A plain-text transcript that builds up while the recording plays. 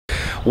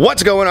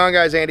What's going on,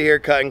 guys? Andy here,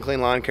 Cut and Clean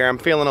Lawn Care. I'm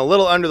feeling a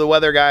little under the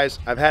weather, guys.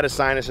 I've had a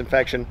sinus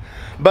infection.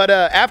 But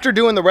after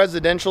doing the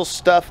residential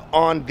stuff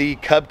on the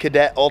Cub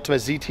Cadet ULTIMA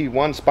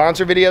ZT1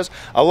 sponsor videos,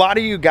 a lot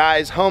of you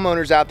guys,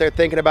 homeowners out there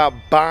thinking about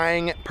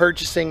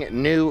purchasing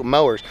new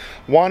mowers,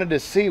 wanted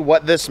to see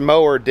what this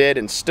mower did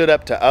and stood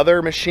up to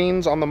other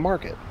machines on the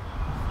market.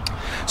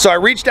 So I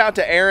reached out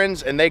to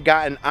Ariens and they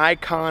got an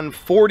IKON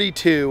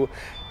 42.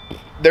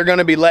 They're going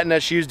to be letting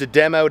us use the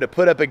demo to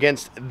put up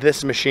against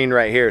this machine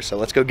right here. So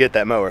let's go get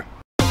that mower.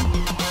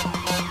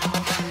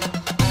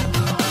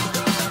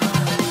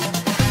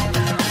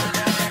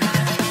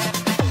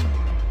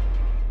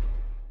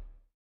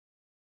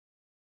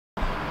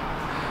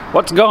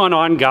 What's going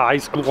on,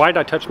 guys? Why did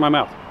I touch my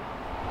mouth?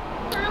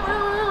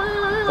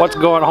 What's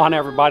going on,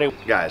 everybody?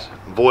 Guys,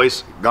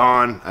 voice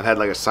gone. I've had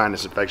like a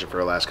sinus infection for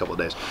the last couple of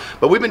days.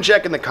 But we've been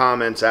checking the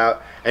comments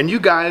out, and you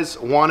guys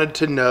wanted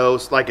to know,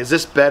 like, is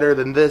this better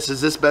than this? Is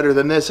this better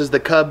than this? Is the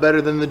Cub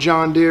better than the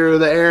John Deere or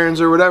the Ariens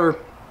or whatever?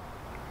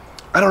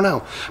 I don't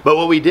know. But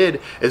what we did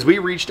is we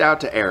reached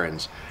out to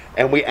Ariens,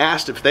 and we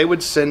asked if they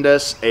would send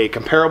us a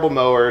comparable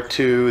mower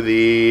to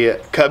the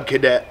Cub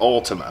Cadet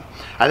ULTIMA.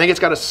 I think it's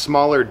got a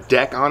smaller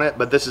deck on it,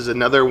 but this is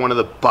another one of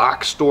the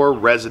box store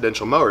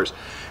residential mowers.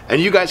 And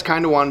you guys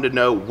kind of wanted to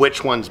know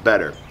which one's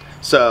better.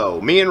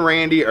 So me and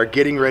Randy are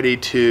getting ready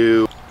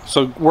to...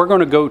 So we're going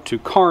to go to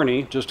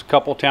Kearney, just a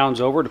couple towns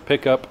over, to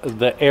pick up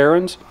the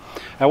Ariens.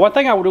 Now, one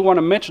thing I would want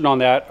to mention on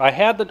that, I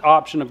had the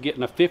option of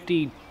getting a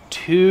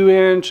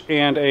 52-inch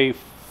and a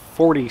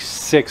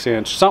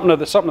 46-inch, something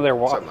there. Something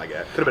like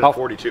that. Could have been a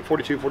 42,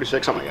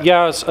 46, something like that.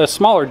 Yeah, it's a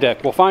smaller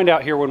deck. We'll find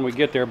out here when we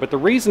get there. But the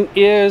reason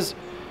is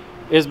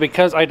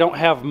because I don't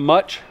have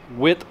much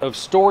width of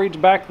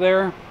storage back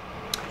there.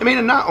 I mean,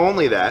 and not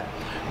only that,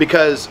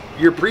 because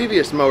your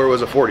previous mower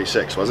was a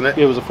 46, wasn't it?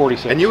 It was a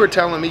 46. And you were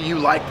telling me you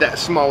like that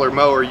smaller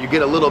mower. You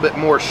get a little bit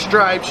more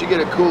stripes, you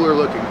get a cooler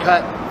looking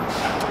cut.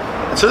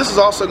 And so this is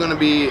also going to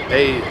be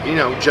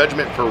a,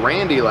 judgment for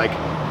Randy. Like,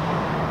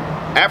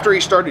 after he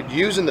started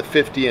using the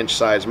 50-inch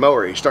size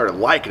mower, he started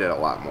liking it a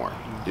lot more.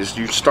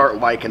 You start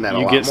liking that a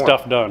lot more. You get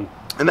stuff done.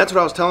 And that's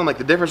what I was telling him, like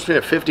the difference between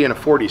a 50 and a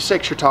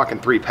 46, you're talking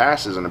 3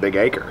 passes in a big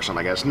acre or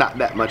something like that. It's not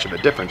that much of a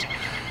difference.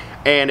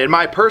 And in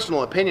my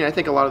personal opinion, I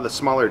think a lot of the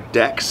smaller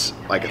decks,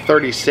 like a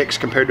 36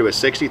 compared to a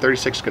 60,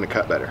 36 is going to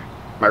cut better.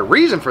 My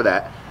reason for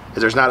that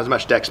is there's not as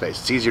much deck space.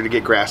 It's easier to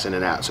get grass in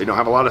and out, so you don't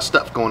have a lot of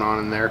stuff going on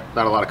in there,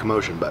 not a lot of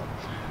commotion, but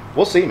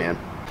we'll see, man.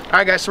 All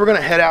right, guys, so we're going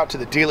to head out to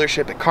the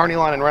dealership at Kearney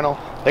Lawn and Rental.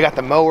 They got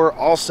the mower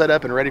all set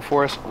up and ready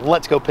for us.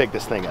 Let's go pick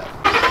this thing up.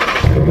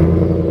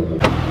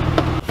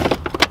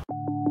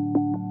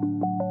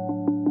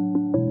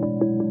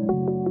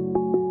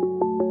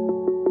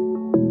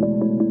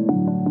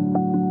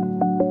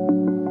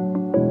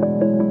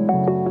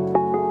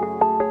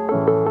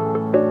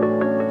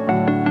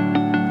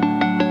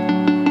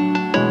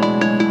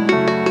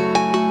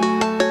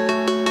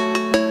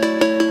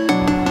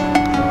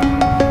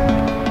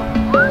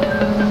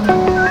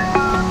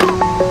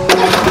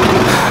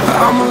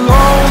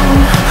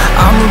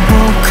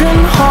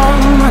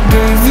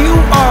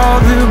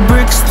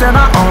 That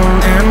I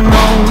own and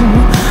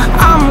know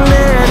I'm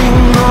letting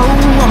go.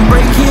 I'm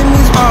breaking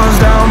these walls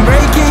down,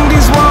 breaking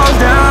these walls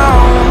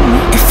down.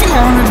 If you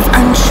want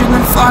adventure,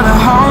 then follow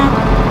home.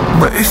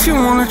 But if you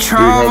want to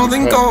travel,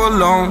 then go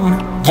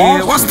alone.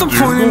 Yeah, what's the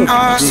point in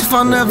us if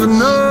I never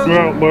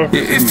know?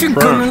 If you're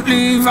gonna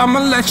leave,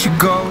 I'ma let you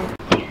go.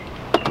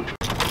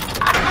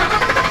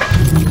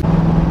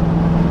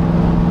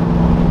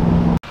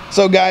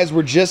 So guys,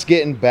 we're just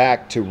getting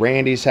back to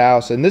Randy's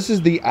house, and this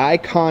is the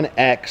IKON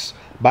X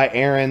by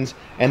Ariens,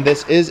 and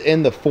this is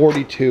in the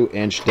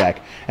 42-inch deck.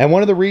 And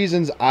one of the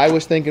reasons I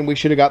was thinking we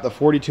should have got the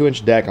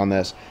 42-inch deck on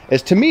this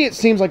is, to me, it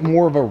seems like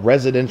more of a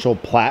residential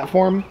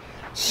platform.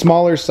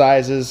 Smaller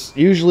sizes,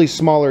 usually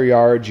smaller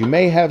yards. You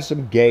may have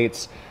some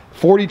gates.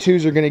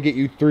 42s are going to get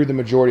you through the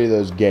majority of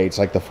those gates,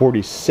 like the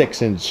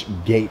 46-inch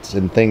gates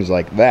and things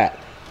like that.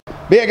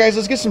 But yeah, guys,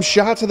 let's get some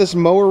shots of this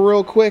mower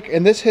real quick.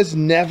 And this has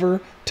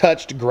never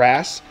touched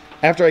grass.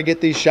 After I get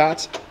these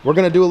shots, we're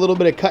going to do a little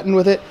bit of cutting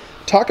with it,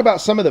 talk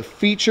about some of the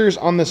features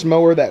on this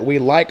mower that we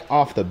like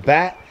off the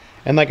bat.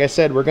 And like I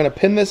said, we're going to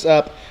pin this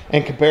up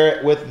and compare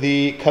it with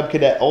the Cub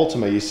Cadet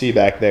ULTIMA you see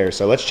back there.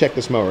 So let's check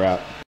this mower out.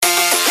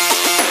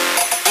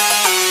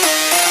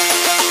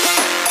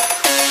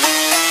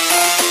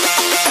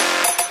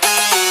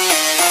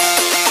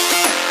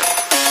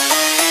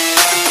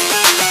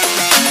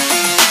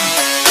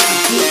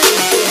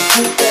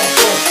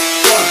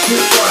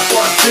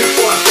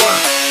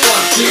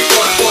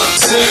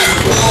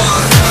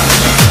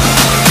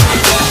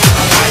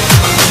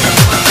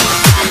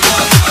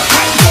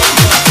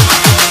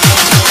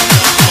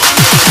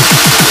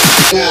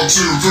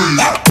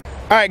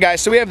 All right,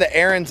 guys, so we have the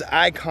Ariens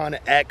IKON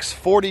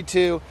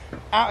X42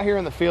 out here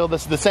in the field.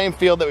 This is the same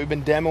field that we've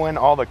been demoing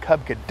all the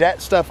Cub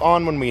Cadet stuff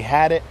on when we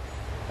had it.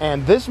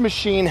 And this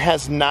machine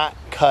has not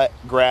cut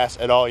grass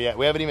at all yet.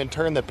 We haven't even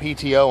turned the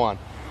PTO on.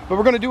 But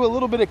we're gonna do a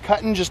little bit of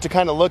cutting just to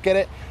kind of look at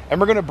it. And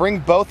we're gonna bring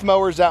both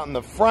mowers out in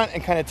the front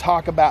and kind of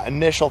talk about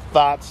initial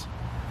thoughts.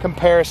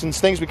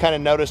 comparisons, things we kind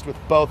of noticed with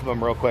both of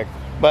them real quick.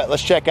 But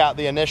let's check out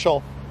the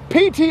initial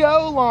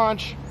PTO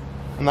launch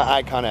on the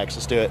Icon X.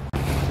 Let's do it.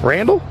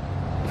 Randall,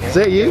 is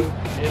that you?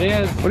 It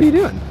is. What are you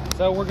doing?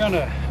 So we're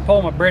gonna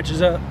pull my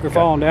britches up. They're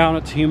falling down.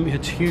 It's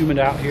humid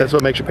out here. That's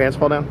what makes your pants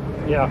fall down?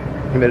 Yeah.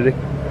 Humidity.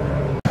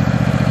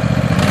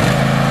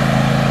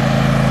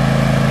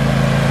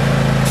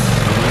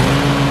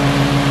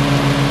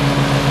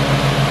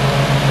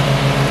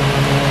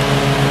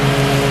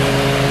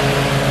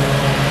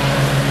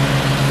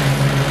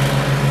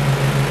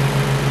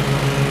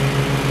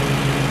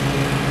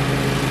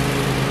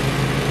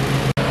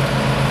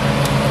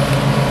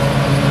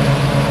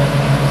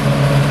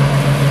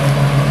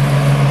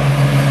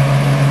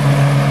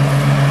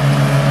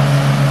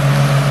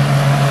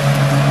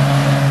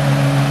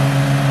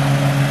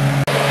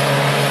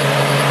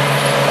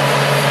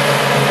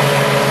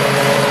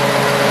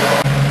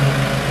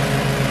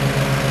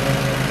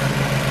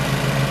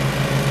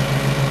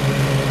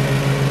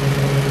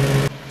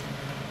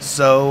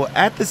 So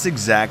at this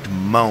exact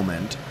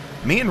moment,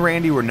 me and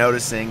Randy were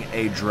noticing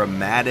a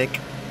dramatic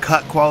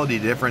cut quality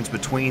difference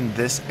between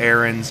this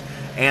Ariens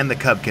and the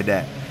Cub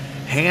Cadet.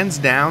 Hands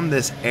down,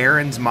 this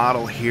Ariens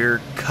model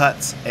here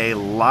cuts a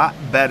lot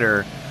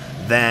better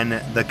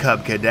than the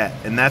Cub Cadet,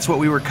 and that's what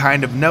we were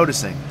kind of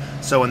noticing.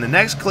 So in the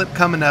next clip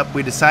coming up,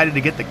 we decided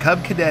to get the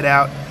Cub Cadet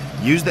out,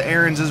 use the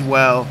Ariens as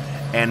well,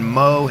 and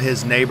mow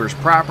his neighbor's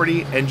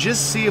property and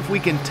just see if we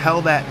can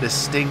tell that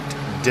distinct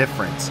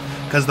difference.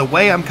 Because the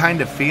way I'm kind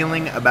of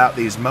feeling about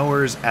these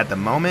mowers at the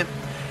moment,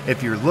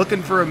 if you're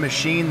looking for a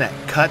machine that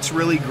cuts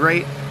really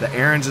great, the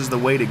Ariens is the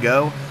way to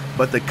go.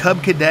 But the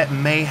Cub Cadet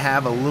may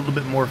have a little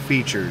bit more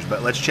features,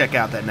 but let's check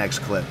out that next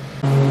clip.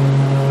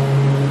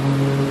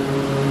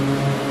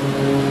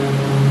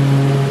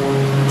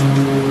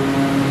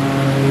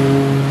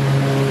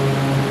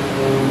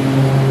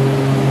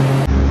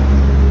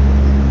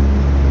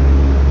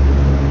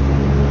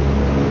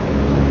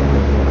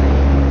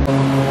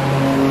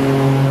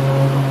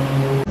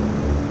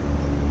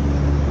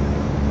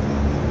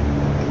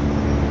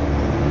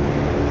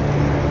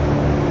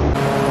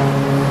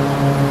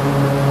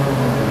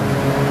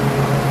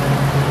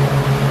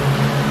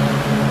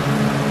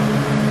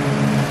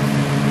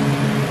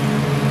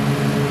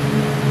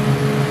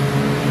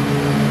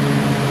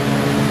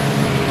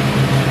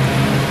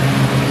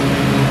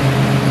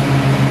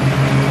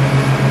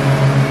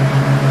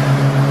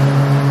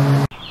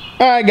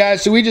 Alright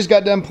guys, so we just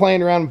got done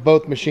playing around with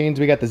both machines.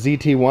 We got the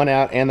ZT1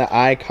 out and the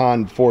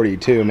Icon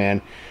 42,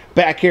 man.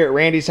 Back here at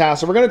Randy's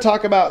house. So we're going to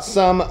talk about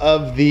some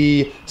of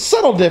the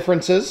subtle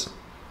differences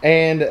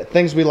and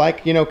things we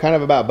like, you know, kind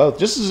of about both.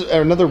 Just as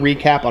another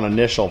recap on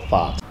initial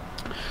thoughts.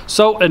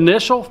 So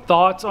initial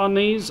thoughts on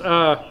these,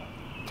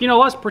 you know,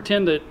 let's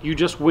pretend that you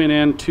just went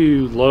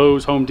into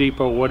Lowe's, Home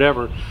Depot,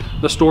 whatever,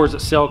 the stores that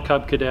sell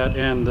Cub Cadet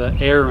and the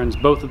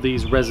Ariens, both of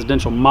these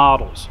residential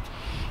models.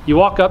 You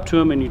walk up to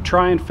them and you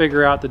try and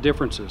figure out the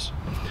differences.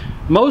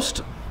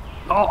 Almost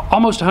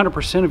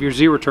 100% of your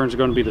Z returns are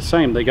going to be the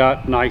same. They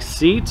got nice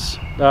seats,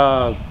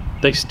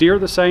 they steer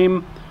the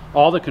same,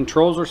 all the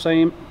controls are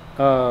same.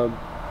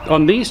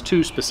 On these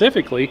two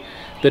specifically,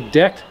 the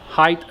deck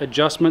height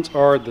adjustments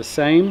are the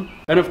same.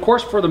 And of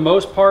course, for the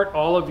most part,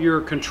 all of your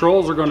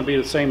controls are going to be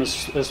the same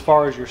as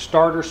far as your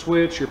starter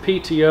switch, your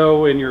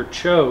PTO, and your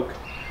choke.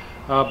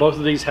 Both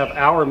of these have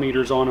hour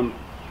meters on them.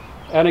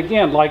 And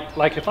again,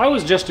 like if I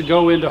was just to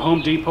go into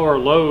Home Depot or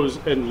Lowe's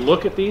and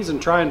look at these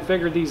and try and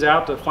figure these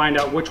out to find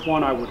out which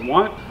one I would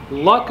want,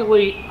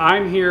 luckily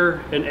I'm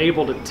here and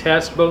able to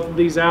test both of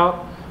these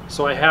out.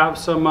 So I have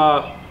some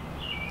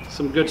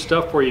good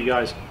stuff for you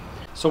guys.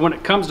 So when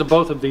it comes to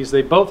both of these,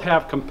 they both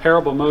have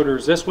comparable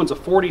motors. This one's a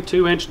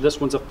 42 inch, this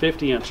one's a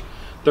 50 inch.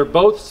 They're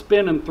both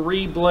spinning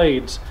 3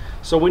 blades.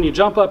 So when you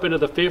jump up into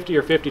the 50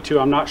 or 52,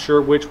 I'm not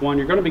sure which one,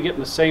 you're going to be getting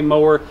the same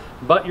mower,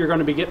 but you're going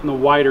to be getting the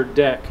wider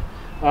deck.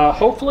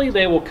 Hopefully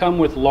they will come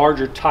with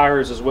larger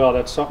tires as well.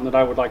 That's something that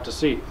I would like to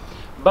see.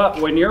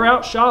 But when you're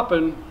out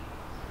shopping,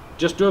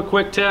 just do a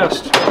quick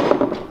test.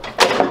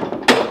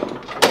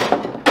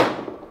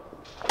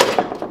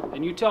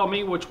 And you tell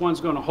me which one's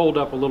going to hold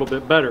up a little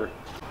bit better.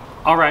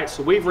 All right,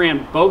 so we've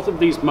ran both of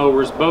these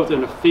mowers, both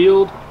in a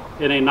field,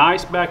 in a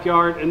nice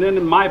backyard, and then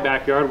in my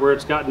backyard where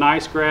it's got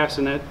nice grass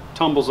and it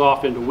tumbles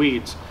off into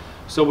weeds.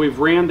 So we've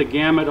ran the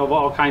gamut of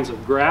all kinds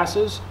of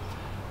grasses.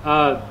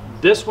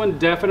 This one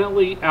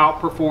definitely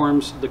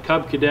outperforms the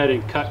Cub Cadet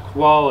in cut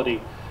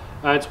quality.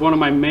 It's one of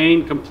my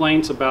main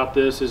complaints about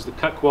this is the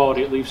cut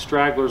quality. It leaves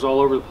stragglers all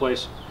over the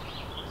place.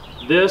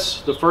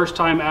 This, the first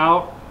time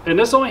out, and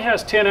this only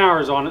has 10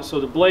 hours on it,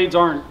 so the blades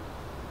aren't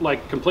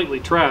like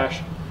completely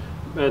trash,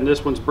 and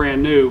this one's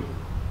brand new.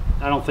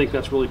 I don't think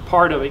that's really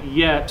part of it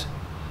yet,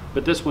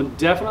 but this one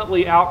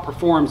definitely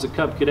outperforms the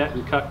Cub Cadet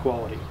in cut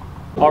quality.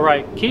 All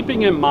right,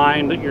 keeping in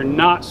mind that you're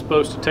not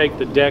supposed to take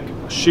the deck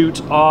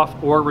chutes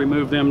off or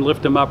remove them,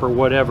 lift them up or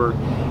whatever,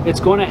 it's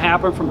going to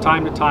happen from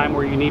time to time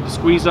where you need to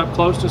squeeze up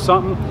close to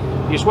something.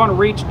 You just want to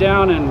reach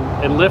down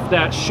and lift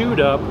that chute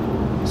up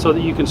so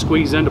that you can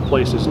squeeze into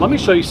places. Let me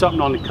show you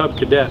something on the Cub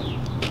Cadet.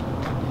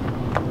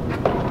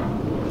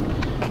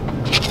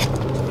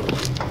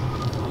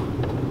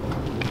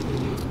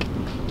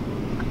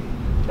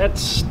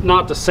 that's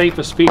not the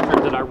safest feature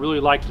that I really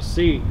like to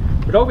see.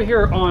 But over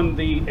here on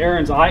the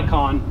Ariens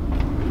IKON,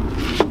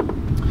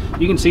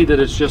 you can see that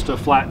it's just a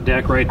flat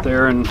deck right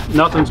there, and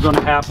nothing's going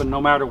to happen no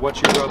matter what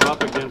you rub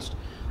up against.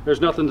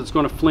 There's nothing that's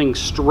going to fling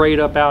straight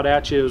up out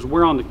at you. As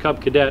we're on the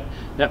Cub Cadet,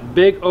 that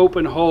big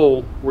open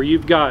hole where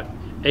you've got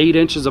 8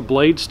 inches of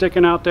blade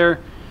sticking out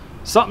there,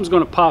 something's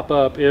going to pop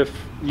up if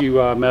you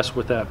mess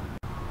with that.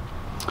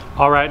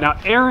 All right, now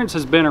Ariens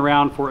has been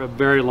around for a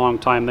very long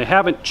time. They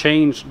haven't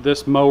changed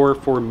this mower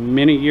for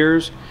many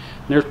years.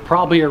 There's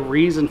probably a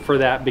reason for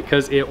that,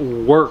 because it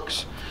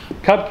works.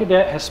 Cub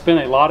Cadet has spent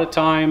a lot of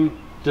time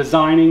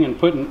designing and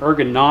putting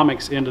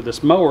ergonomics into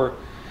this mower,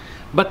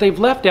 but they've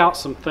left out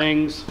some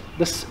things,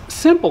 the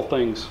simple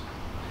things.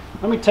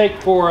 Let me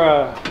take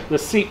for the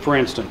seat, for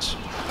instance.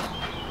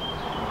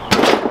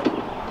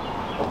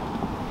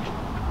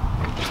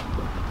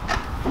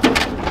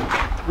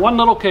 One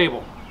little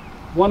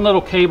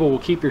cable will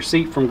keep your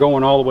seat from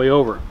going all the way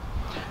over.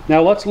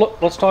 Now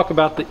let's talk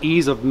about the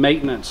ease of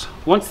maintenance.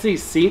 Once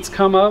these seats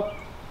come up,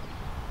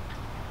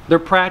 they're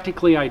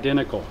practically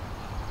identical.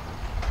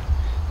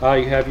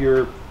 You have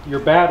your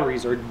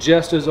batteries are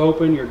just as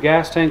open, your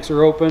gas tanks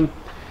are open,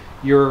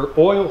 your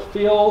oil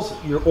fills,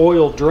 your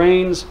oil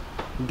drains,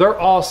 they're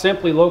all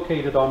simply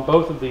located on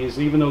both of these.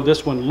 Even though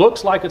this one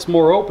looks like it's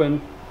more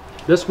open,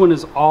 this one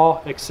is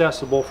all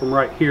accessible from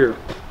right here.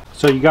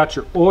 So you got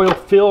your oil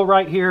fill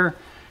right here,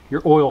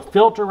 your oil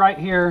filter right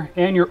here,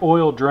 and your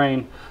oil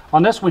drain.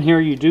 On this one here,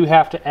 you do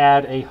have to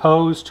add a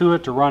hose to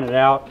it to run it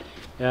out.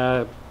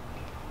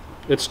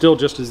 It's still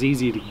just as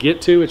easy to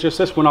get to. It's just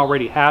this one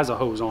already has a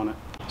hose on it.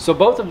 So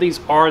both of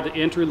these are the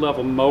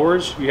entry-level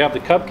mowers. You have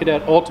the Cub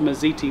Cadet ULTIMA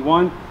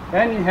ZT1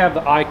 and you have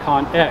the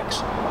IKON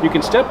X. You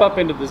can step up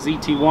into the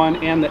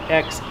ZT1 and the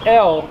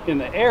XL in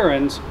the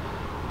Ariens,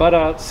 but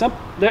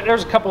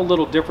there's a couple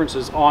little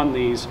differences on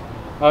these.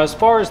 As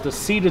far as the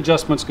seat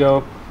adjustments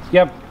go, you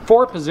have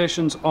 4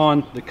 positions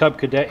on the Cub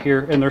Cadet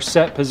here, and they're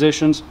set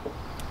positions.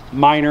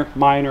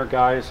 Minor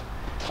guys.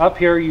 Up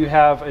here you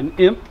have an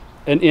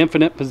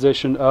infinite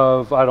position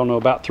of, I don't know,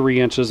 about 3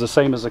 inches, the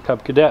same as the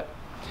Cub Cadet.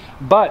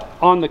 But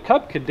on the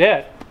Cub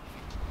Cadet,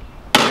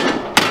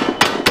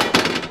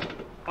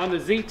 on the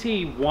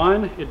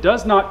ZT1, it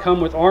does not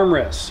come with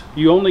armrests.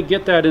 You only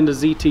get that in the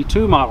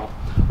ZT2 model.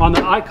 On the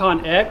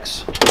IKON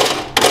X,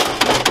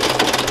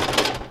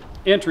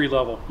 entry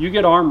level, you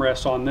get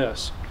armrests on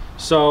this.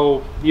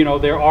 So, you know,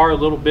 there are a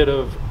little bit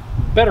of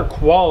better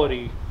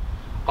quality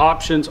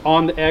options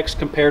on the X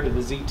compared to the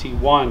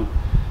ZT1,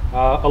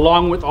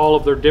 along with all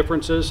of their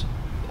differences.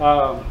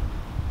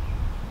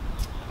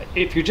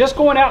 If you're just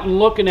going out and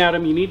looking at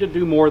them, you need to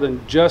do more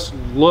than just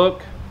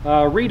look.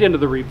 Read into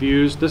the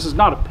reviews. This is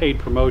not a paid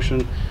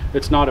promotion.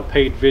 It's not a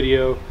paid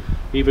video,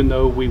 even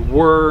though we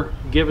were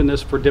given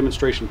this for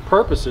demonstration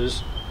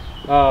purposes.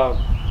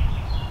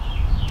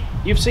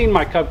 You've seen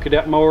my Cub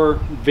Cadet mower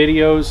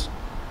videos.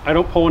 I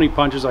don't pull any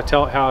punches. I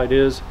tell it how it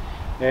is.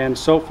 And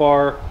so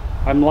far,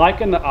 I'm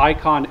liking the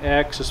IKON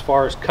X as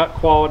far as cut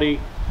quality.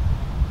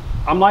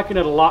 I'm liking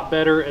it a lot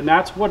better, and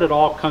that's what it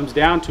all comes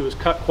down to, is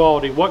cut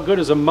quality. What good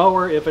is a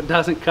mower if it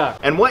doesn't cut?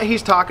 And what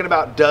he's talking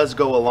about does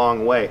go a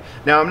long way.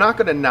 Now, I'm not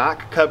going to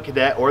knock Cub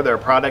Cadet or their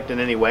product in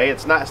any way.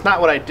 It's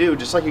not what I do.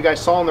 Just like you guys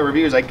saw in the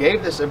reviews, I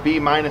gave this a B-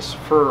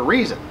 for a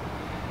reason.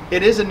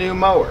 It is a new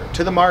mower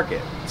to the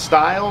market.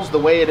 Styles, the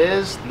way it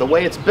is, the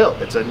way it's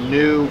built, it's a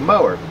new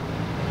mower.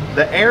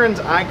 The Ariens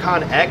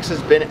IKON X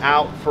has been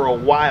out for a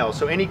while,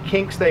 so any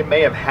kinks they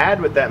may have had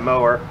with that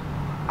mower,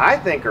 I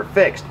think are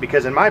fixed,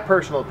 because in my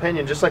personal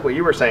opinion, just like what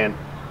you were saying,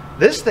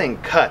 this thing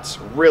cuts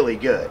really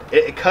good.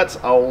 It cuts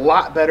a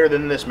lot better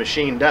than this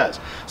machine does.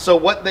 So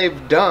what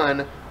they've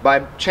done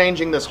by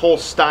changing this whole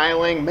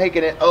styling,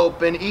 making it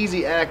open,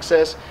 easy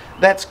access,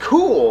 that's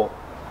cool.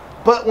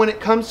 But when it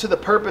comes to the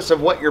purpose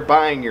of what you're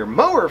buying your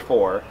mower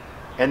for,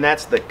 and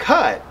that's the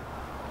cut,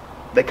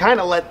 they kind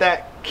of let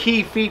that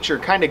key feature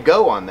kind of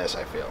go on this,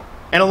 I feel.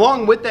 And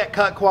along with that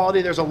cut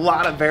quality, there's a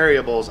lot of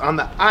variables. On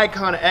the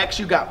IKON X,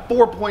 you got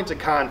 4 points of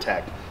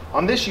contact.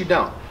 On this, you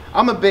don't.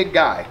 I'm a big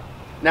guy.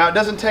 Now, it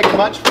doesn't take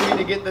much for me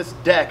to get this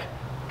deck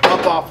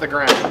up off the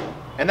ground.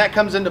 And that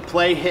comes into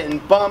play hitting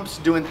bumps,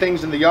 doing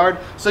things in the yard.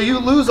 So you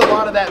lose a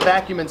lot of that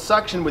vacuum and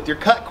suction with your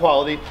cut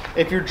quality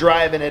if you're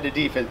driving at a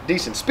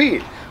decent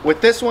speed. With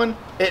this one,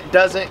 it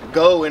doesn't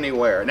go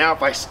anywhere. Now,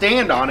 if I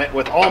stand on it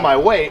with all my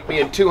weight,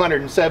 being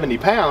 270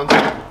 pounds,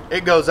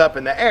 it goes up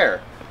in the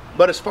air.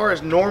 But as far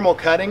as normal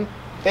cutting,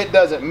 it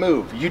doesn't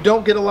move. You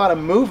don't get a lot of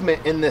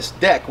movement in this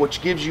deck,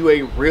 which gives you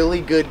a really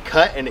good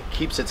cut and it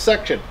keeps it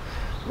sectioned.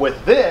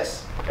 With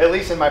this, at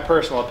least in my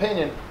personal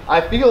opinion,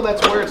 I feel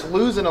that's where it's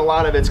losing a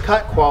lot of its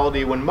cut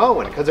quality when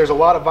mowing, because there's a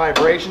lot of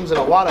vibrations and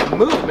a lot of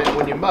movement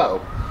when you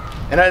mow.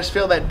 And I just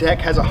feel that deck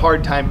has a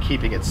hard time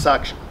keeping it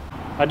suction.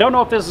 I don't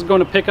know if this is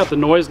going to pick up the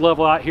noise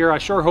level out here. I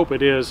sure hope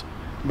it is.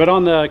 But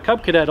on the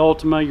Cub Cadet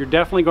ULTIMA, you're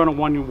definitely going to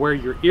want to wear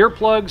your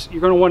earplugs.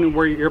 You're going to want to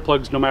wear your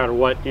earplugs no matter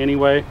what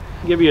anyway.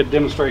 I'll give you a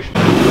demonstration.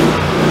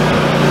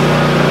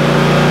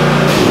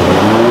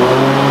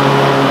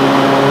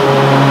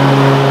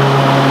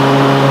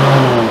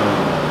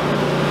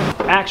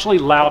 actually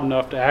loud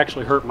enough to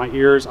actually hurt my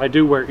ears. I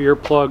do wear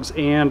earplugs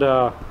and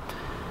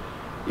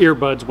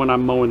earbuds when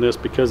I'm mowing this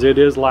because it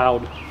is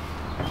loud.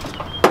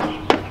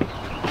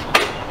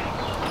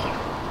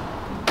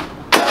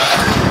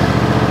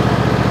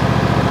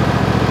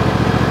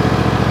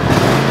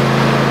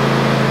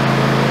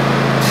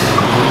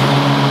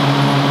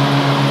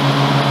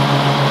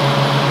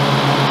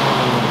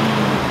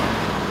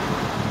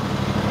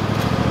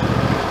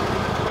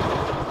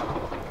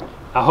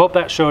 I hope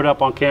that showed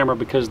up on camera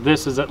because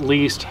this is at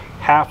least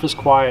half as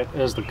quiet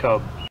as the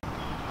Cub.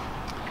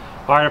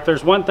 All right, if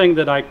there's one thing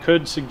that I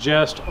could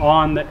suggest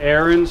on the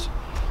Ariens,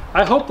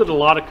 I hope that a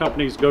lot of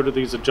companies go to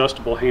these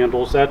adjustable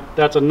handles.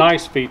 That's a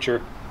nice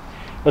feature.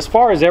 As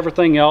far as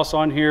everything else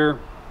on here,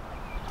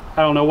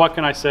 I don't know, what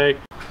can I say?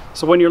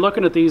 So when you're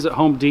looking at these at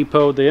Home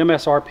Depot, the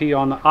MSRP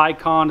on the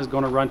IKON is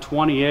going to run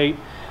 28.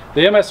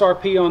 The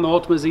MSRP on the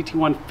Ultima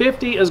ZT1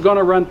 50 is going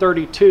to run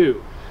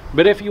 32.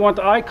 But if you want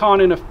the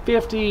IKON in a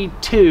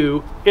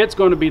 52, it's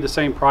going to be the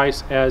same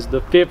price as the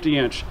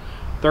 50-inch,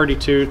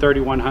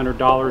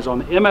 $3,100 on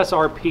the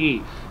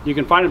MSRP. You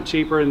can find them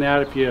cheaper than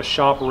that if you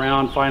shop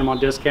around, find them on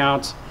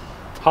discounts,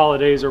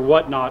 holidays or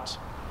whatnot.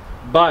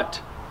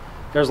 But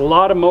there's a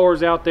lot of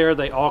mowers out there.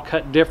 They all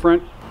cut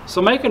different. So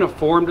make an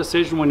informed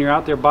decision when you're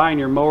out there buying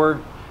your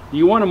mower. Do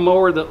you want a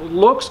mower that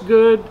looks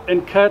good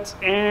and cuts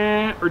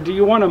or do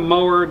you want a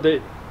mower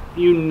that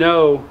you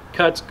know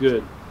cuts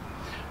good?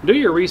 Do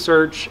your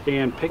research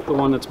and pick the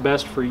one that's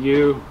best for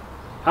you.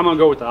 I'm gonna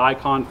go with the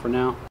IKON for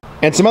now.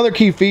 And some other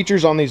key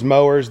features on these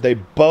mowers, they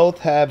both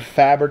have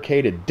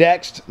fabricated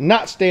decks,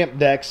 not stamped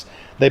decks.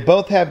 They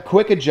both have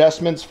quick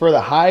adjustments for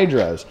the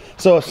hydros.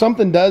 So if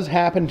something does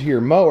happen to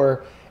your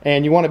mower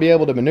and you want to be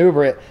able to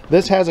maneuver it,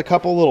 this has a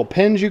couple little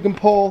pins you can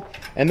pull,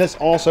 and this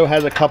also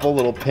has a couple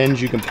little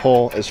pins you can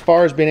pull as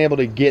far as being able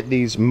to get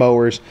these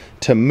mowers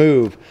to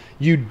move.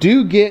 You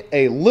do get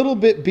a little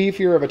bit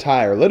beefier of a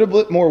tire, a little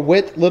bit more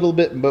width, a little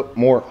bit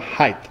more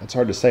height. It's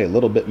hard to say, a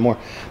little bit more.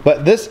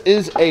 But this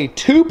is a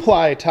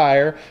 2-ply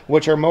tire,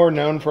 which are more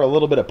known for a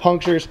little bit of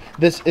punctures.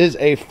 This is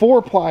a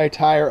 4-ply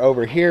tire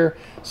over here.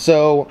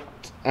 So,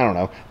 I don't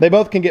know. They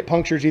both can get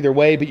punctures either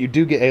way, but you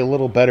do get a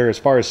little better as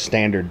far as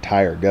standard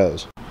tire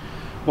goes.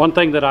 One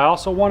thing that I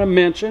also want to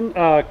mention,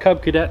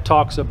 Cub Cadet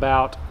talks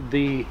about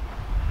the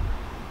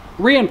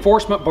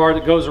reinforcement bar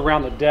that goes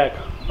around the deck.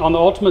 On the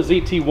Ultima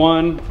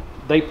ZT1,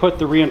 they put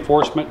the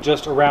reinforcement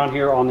just around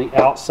here on the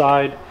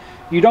outside.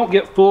 You don't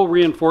get full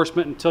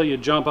reinforcement until you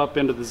jump up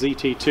into the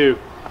ZT2.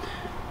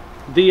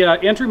 The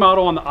entry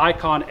model on the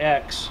IKON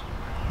X,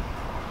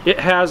 it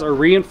has a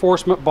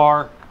reinforcement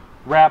bar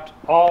wrapped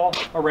all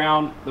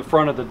around the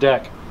front of the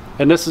deck.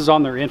 And this is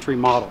on their entry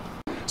model.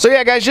 So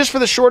yeah guys, just for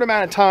the short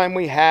amount of time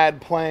we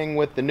had playing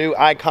with the new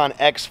IKON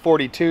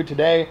X42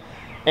 today,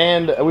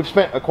 and we've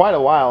spent quite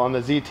a while on the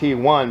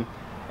ZT1,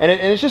 and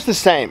it's just the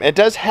same. It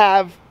does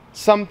have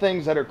some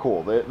things that are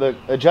cool. The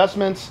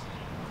adjustments,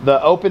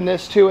 the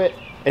openness to it,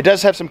 it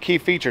does have some key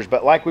features,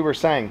 but like we were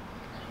saying,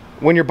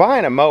 when you're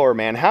buying a mower,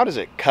 man, how does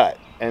it cut?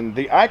 And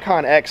the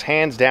IKON X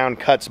hands down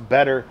cuts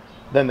better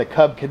than the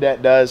Cub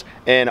Cadet does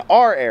in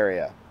our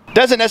area.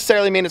 Doesn't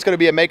necessarily mean it's going to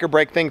be a make or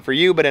break thing for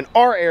you, but in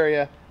our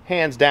area,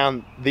 hands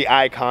down, the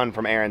IKON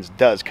from Ariens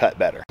does cut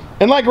better.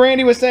 And like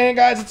Randy was saying,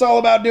 guys, it's all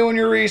about doing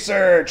your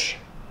research.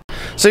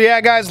 So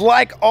yeah, guys,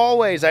 like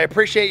always, I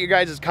appreciate you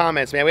guys'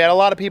 comments, man. We had a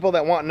lot of people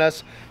that wanting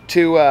us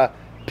to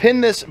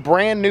pin this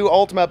brand new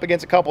Ultima up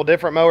against a couple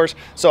different mowers,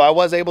 so I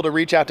was able to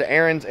reach out to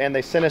Ariens, and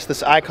they sent us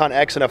this IKON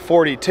X in a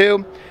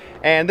 42.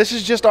 And this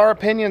is just our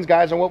opinions,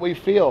 guys, on what we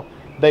feel.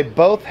 They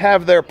both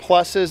have their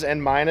pluses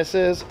and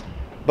minuses,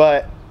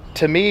 but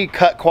to me,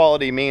 cut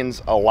quality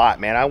means a lot,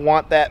 man. I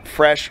want that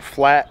fresh,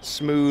 flat,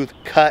 smooth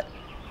cut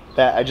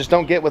that I just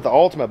don't get with the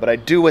Ultima, but I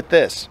do with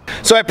this.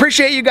 So I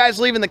appreciate you guys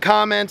leaving the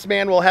comments,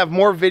 man. We'll have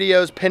more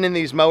videos pinning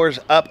these mowers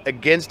up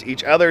against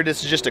each other.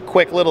 This is just a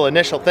quick little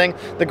initial thing.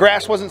 The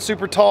grass wasn't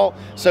super tall,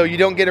 so you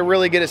don't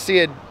really get to see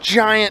a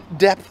giant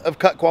depth of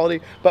cut quality,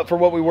 but for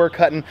what we were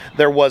cutting,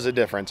 there was a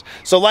difference.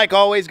 So like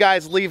always,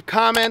 guys, leave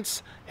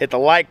comments, hit the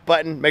like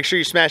button, make sure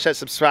you smash that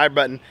subscribe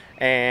button,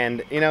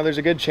 and you know, there's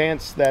a good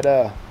chance that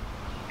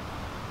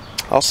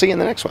I'll see you in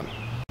the next one.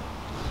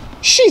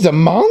 She's a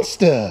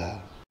monster.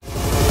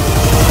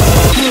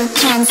 You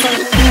can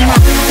say no.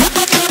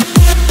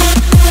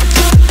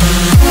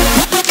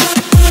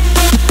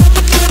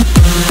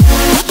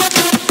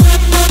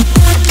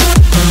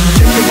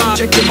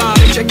 Check your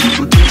body,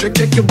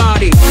 check your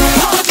body.